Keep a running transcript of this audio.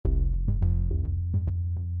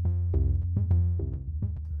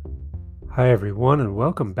Hi, everyone, and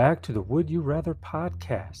welcome back to the Would You Rather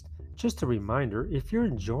podcast. Just a reminder, if you're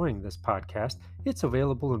enjoying this podcast, it's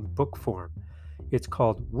available in book form. It's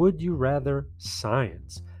called Would You Rather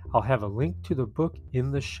Science. I'll have a link to the book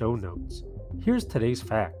in the show notes. Here's today's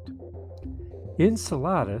fact.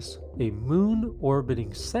 Enceladus, a moon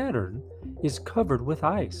orbiting Saturn, is covered with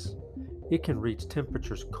ice. It can reach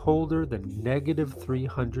temperatures colder than negative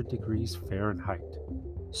 300 degrees Fahrenheit.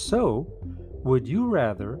 So, would you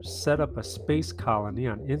rather set up a space colony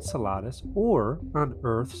on Enceladus or on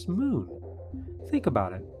Earth's moon? Think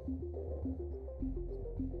about it.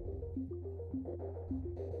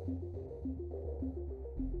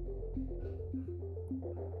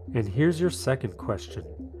 And here's your second question.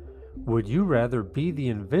 Would you rather be the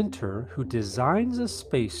inventor who designs a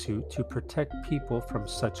spacesuit to protect people from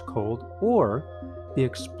such cold, or the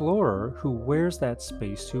explorer who wears that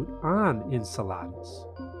spacesuit on Enceladus?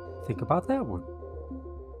 Think about that one.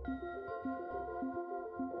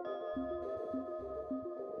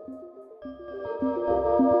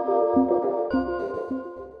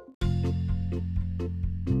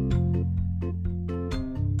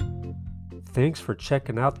 Thanks for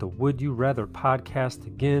checking out the Would You Rather podcast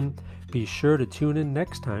again. Be sure to tune in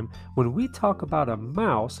next time when we talk about a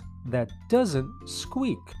mouse that doesn't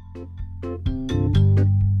squeak.